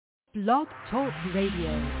Blog Talk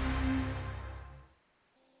Radio.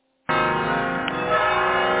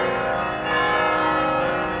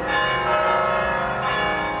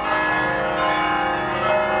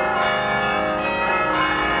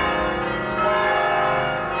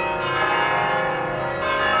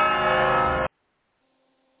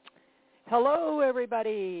 Hello,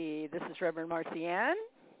 everybody. This is Reverend Marcianne.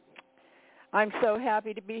 I'm so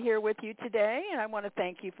happy to be here with you today, and I want to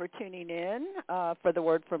thank you for tuning in for the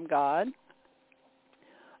Word from God.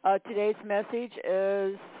 Today's message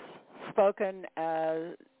is spoken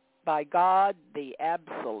by God, the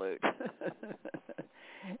Absolute.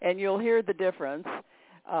 And you'll hear the difference.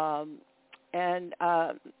 I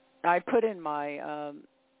put in my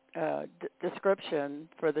description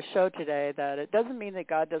for the show today that it doesn't mean that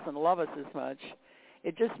God doesn't love us as much.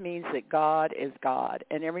 It just means that God is God,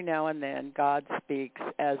 and every now and then God speaks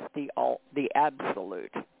as the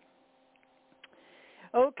Absolute.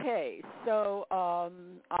 Okay, so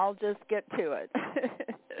I'll just get to it.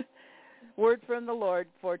 Word from the Lord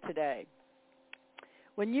for today.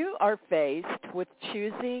 When you are faced with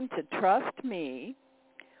choosing to trust me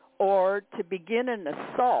or to begin an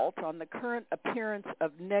assault on the current appearance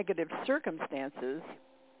of negative circumstances,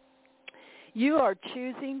 you are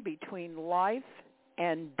choosing between life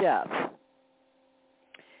and death.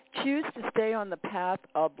 Choose to stay on the path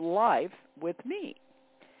of life with me,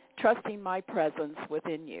 trusting my presence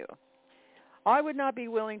within you. I would not be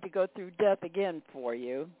willing to go through death again for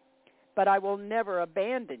you, but I will never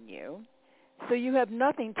abandon you, so you have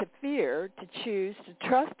nothing to fear to choose to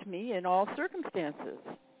trust me in all circumstances.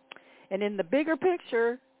 And in the bigger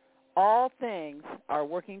picture, all things are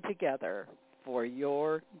working together for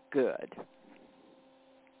your good.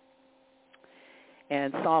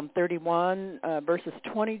 And Psalm 31, verses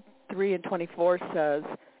 23 and 24 says,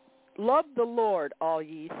 Love the Lord, all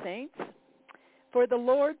ye saints, for the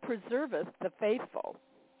Lord preserveth the faithful.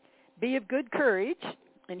 Be of good courage,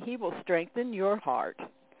 and he will strengthen your heart,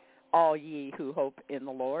 all ye who hope in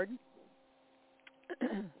the Lord.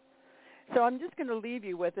 So I'm just going to leave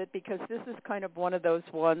you with it because this is kind of one of those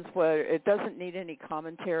ones where it doesn't need any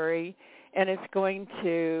commentary, and it's going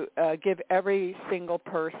to give every single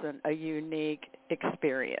person a unique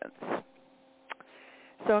experience.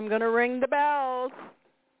 So I'm going to ring the bells.